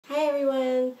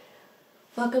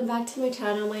Welcome back to my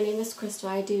channel. My name is Crystal.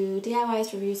 I do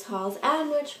DIYs, reviews, hauls,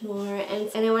 and much more. And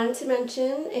I wanted to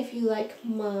mention, if you like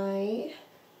my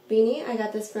beanie, I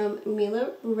got this from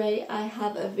Mila Ray. I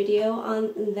have a video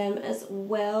on them as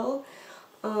well,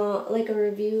 like a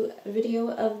review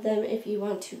video of them if you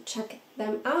want to check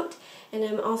them out. And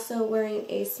I'm also wearing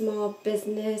a small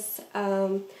business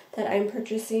that I'm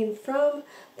purchasing from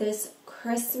this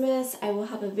Christmas. I will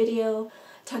have a video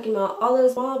talking about all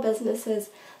those small businesses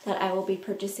that I will be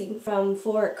purchasing from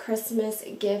for Christmas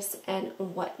gifts and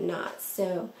whatnot.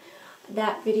 So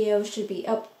that video should be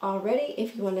up already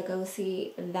if you want to go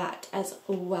see that as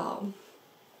well.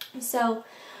 So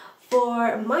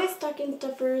for my stocking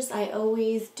stuffers, I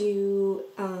always do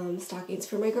stockings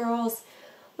for my girls.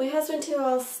 My husband too,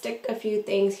 I'll stick a few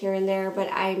things here and there,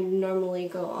 but I normally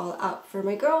go all out for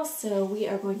my girls. So we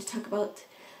are going to talk about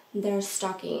their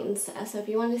stockings. So if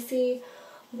you want to see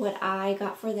what I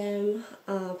got for them,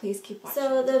 please keep watching.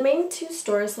 So the main two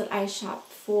stores that I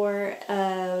shopped for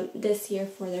this year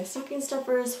for their stocking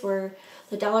stuffers were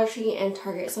the Dollar Tree and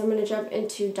Target. So I'm going to jump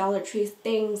into Dollar Tree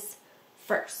things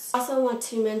first. Also want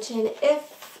to mention,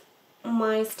 if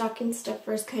my stocking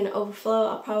stuffers kind of overflow,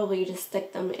 I'll probably just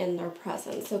stick them in their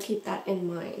presents, so keep that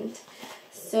in mind.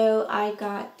 So I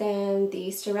got them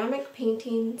the ceramic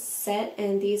painting set,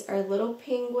 and these are little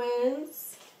penguins.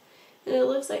 And it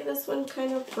looks like this one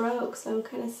kind of broke, so I'm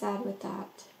kind of sad with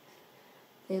that.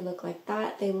 They look like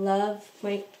that. They love,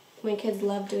 my kids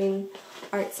love doing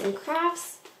arts and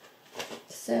crafts,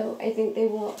 so I think they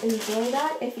will enjoy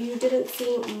that. If you didn't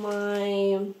see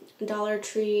my Dollar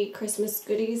Tree Christmas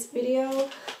goodies video,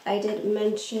 I did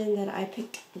mention that I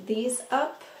picked these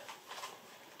up,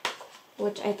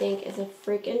 which I think is a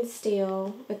freaking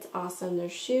steal. It's awesome.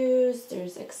 There's shoes,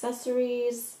 there's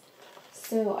accessories.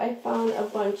 So I found a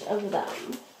bunch of them.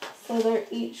 So they're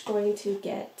each going to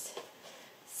get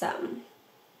some.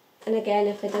 And again,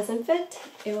 if it doesn't fit,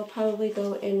 it will probably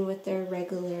go in with their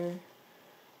regular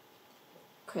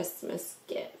Christmas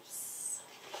gifts.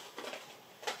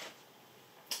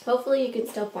 Hopefully you can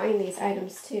still find these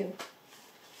items too.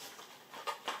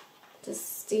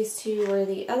 Just these two were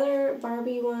the other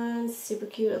Barbie ones. Super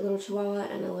cute, a little chihuahua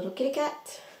and a little kitty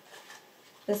cat.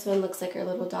 This one looks like our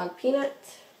little dog Peanut.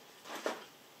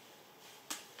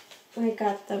 I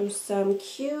got them some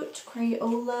cute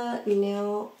Crayola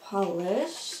nail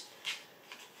polish,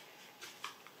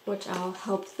 which I'll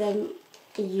help them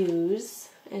use,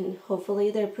 and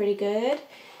hopefully they're pretty good.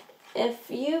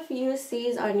 If you've used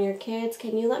these on your kids,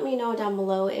 can you let me know down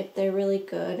below if they're really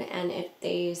good and if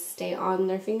they stay on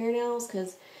their fingernails?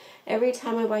 Because every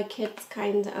time I buy kids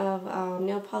kind of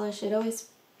nail polish, it always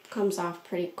comes off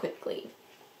pretty quickly,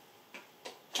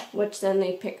 which then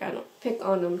they pick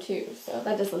on them too, so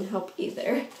that doesn't help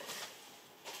either.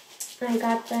 I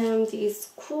got them these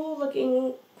cool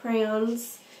looking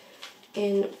crayons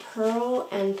in pearl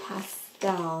and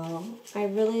pastel. I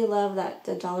really love that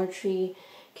the Dollar Tree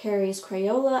carries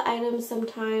Crayola items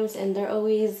sometimes, and they're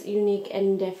always unique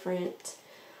and different.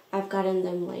 I've gotten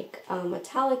them like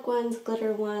metallic ones,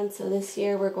 glitter ones, so this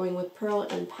year we're going with pearl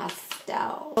and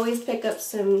pastel. Always pick up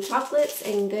some chocolates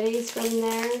and goodies from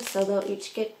there, so they'll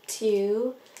each get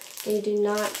 2. They do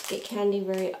not get candy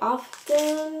very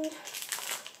often,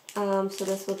 so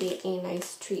this will be a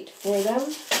nice treat for them.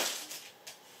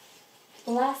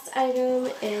 The last item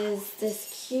is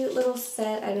this cute little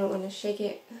set. I don't want to shake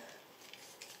it,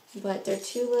 but they're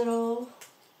 2 little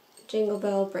Jingle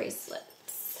Bell bracelets.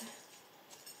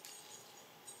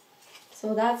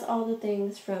 So that's all the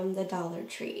things from the Dollar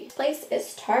Tree. Place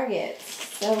is Target.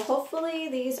 So hopefully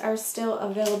these are still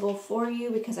available for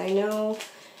you, because I know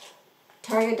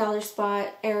Target, Dollar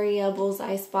Spot area,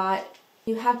 Bullseye Spot,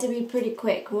 you have to be pretty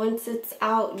quick. Once it's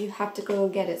out, you have to go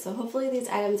and get it. So hopefully these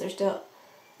items are still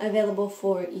available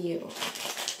for you.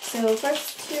 So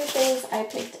first 2 things I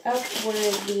picked up were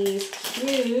these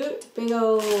cute big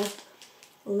old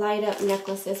light up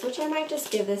necklaces, which I might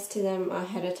just give this to them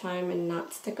ahead of time and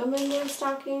not stick them in their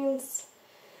stockings,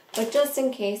 but just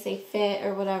in case they fit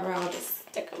or whatever, I'll just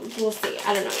stick them. We'll see.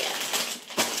 I don't know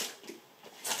yet.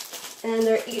 And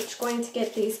they're each going to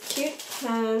get these cute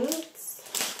pens,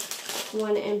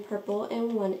 one in purple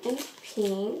and one in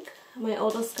pink. My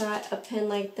oldest got a pen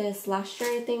like this last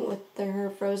year, I think, with her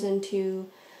Frozen 2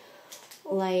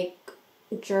 like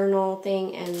journal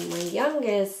thing, and my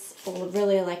youngest will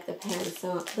really like the pen,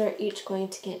 so they're each going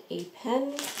to get a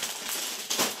pen.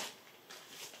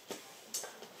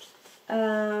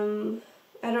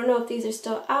 I don't know if these are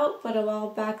still out, but a while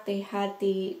back they had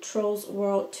the Trolls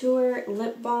World Tour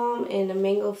lip balm in a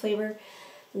mango flavor.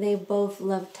 They both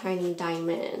love Tiny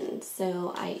Diamond,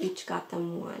 so I each got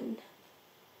them one.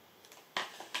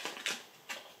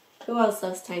 Who else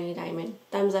loves Tiny Diamond?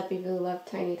 Thumbs up if you love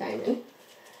Tiny Diamond.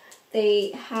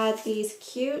 They had these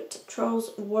cute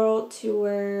Trolls World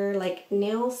Tour like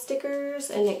nail stickers,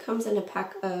 and it comes in a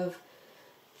pack of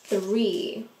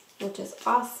 3, which is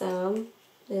awesome.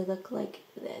 They look like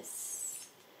this.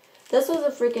 This was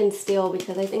a freaking steal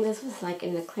because I think this was like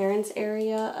in the clearance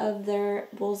area of their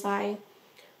Bullseye.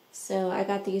 So I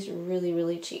got these really,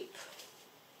 really cheap.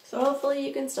 So hopefully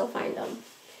you can still find them.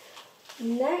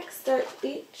 Next, they're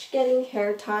each getting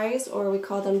hair ties, or we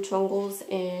call them chongles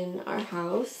in our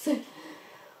house.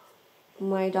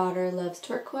 My daughter loves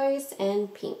turquoise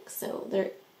and pink, so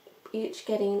they're each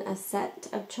getting a set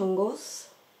of chongles,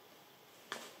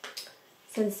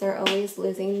 since they're always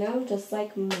losing them, just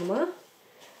like Mama.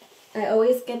 I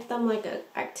always get them like an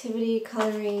activity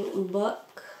coloring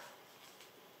book.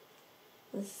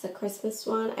 This is a Christmas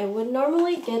one. I would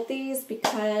normally get these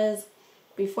because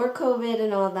before COVID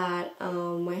and all that,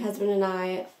 my husband and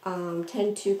I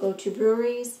tend to go to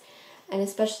breweries, and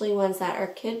especially ones that are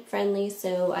kid friendly,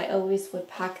 so I always would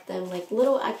pack them like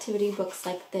little activity books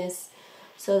like this,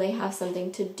 so they have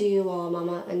something to do while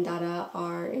Mama and Dada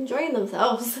are enjoying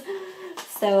themselves.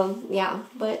 So yeah,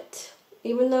 but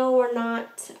even though we're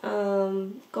not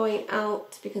going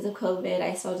out because of COVID,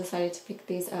 I still decided to pick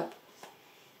these up.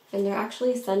 And they're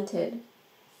actually scented.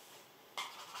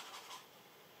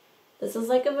 This is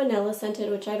like a vanilla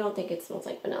scented, which I don't think it smells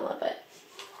like vanilla, but...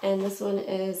 And this one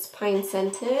is pine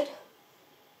scented.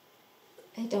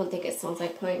 I don't think it smells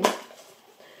like pine.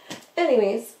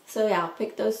 Anyways, so yeah, I'll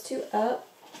pick those 2 up.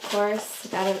 Of course,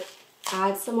 gotta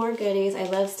add some more goodies. I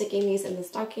love sticking these in the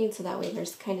stocking, so that way they're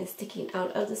kind of sticking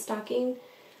out of the stocking.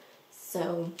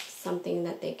 So, something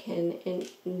that they can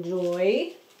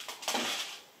enjoy.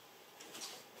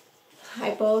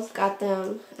 I both got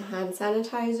them hand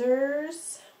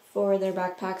sanitizers for their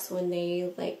backpacks when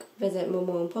they like visit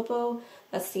Momo and Popo.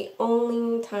 That's the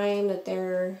only time that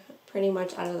they're pretty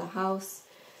much out of the house.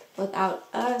 Without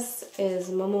us is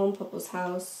Momo and Popo's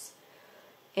house,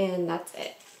 and that's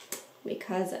it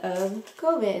because of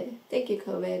COVID. Thank you,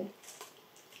 COVID.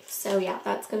 So yeah,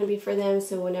 that's going to be for them,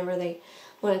 so whenever they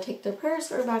want to take their purse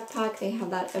or backpack, they have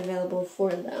that available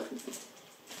for them.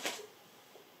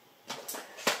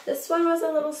 This one was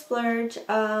a little splurge.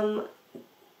 Oh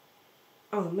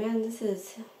man, this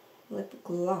is lip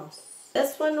gloss.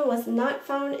 This one was not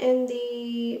found in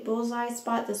the Bullseye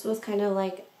spot. This was kind of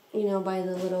like, you know, by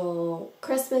the little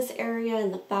Christmas area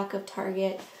in the back of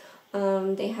Target.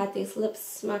 They had these lip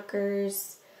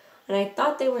smackers, and I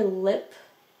thought they were lip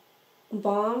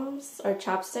balms or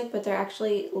chapstick, but they're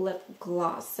actually lip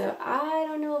gloss. So I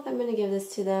don't know if I'm going to give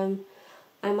this to them.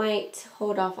 I might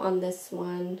hold off on this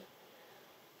one.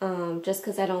 Just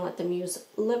because I don't let them use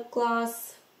lip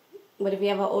gloss. But if you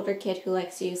have an older kid who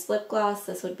likes to use lip gloss,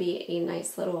 this would be a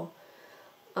nice little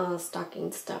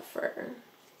stocking stuffer.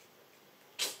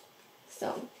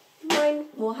 So, mine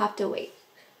will have to wait.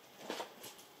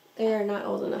 They are not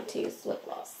old enough to use lip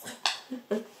gloss.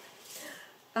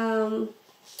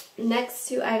 Next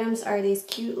 2 items are these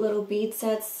cute little bead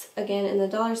sets, again in the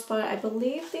dollar spot. I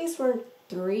believe these were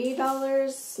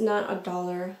 $3, not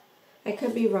 $1. I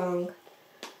could be wrong.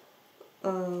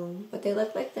 But they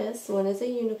look like this. One is a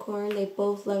unicorn. They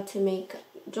both love to make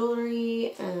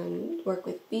jewelry and work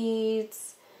with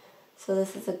beads. So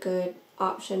this is a good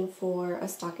option for a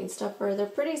stocking stuffer. They're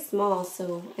pretty small,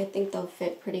 so I think they'll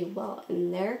fit pretty well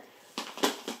in there.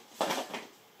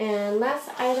 And last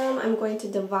item I'm going to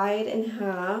divide in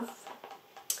half.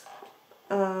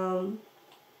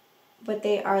 But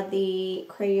they are the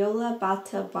Crayola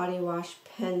Bata Body Wash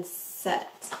Pen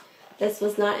Set. This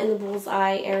was not in the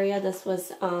Bullseye area. This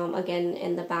was, again,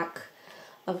 in the back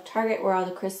of Target where all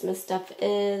the Christmas stuff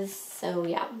is. So,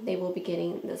 yeah, they will be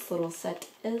getting this little set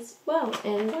as well.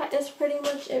 And that is pretty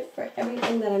much it for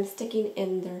everything that I'm sticking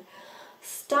in their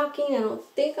stocking. I don't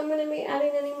think I'm going to be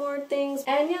adding any more things.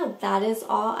 And, yeah, that is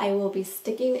all I will be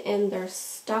sticking in their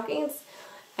stockings.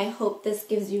 I hope this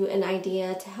gives you an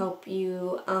idea to help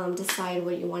you decide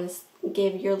what you want to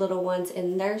give your little ones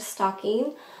in their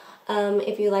stocking.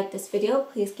 If you like this video,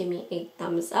 please give me a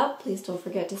thumbs up. Please don't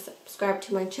forget to subscribe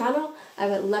to my channel. I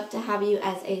would love to have you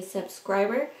as a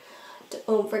subscriber.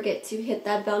 Don't forget to hit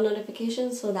that bell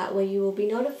notification so that way you will be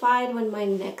notified when my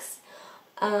next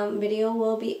video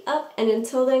will be up. And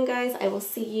until then, guys, I will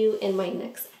see you in my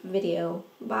next video.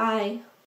 Bye!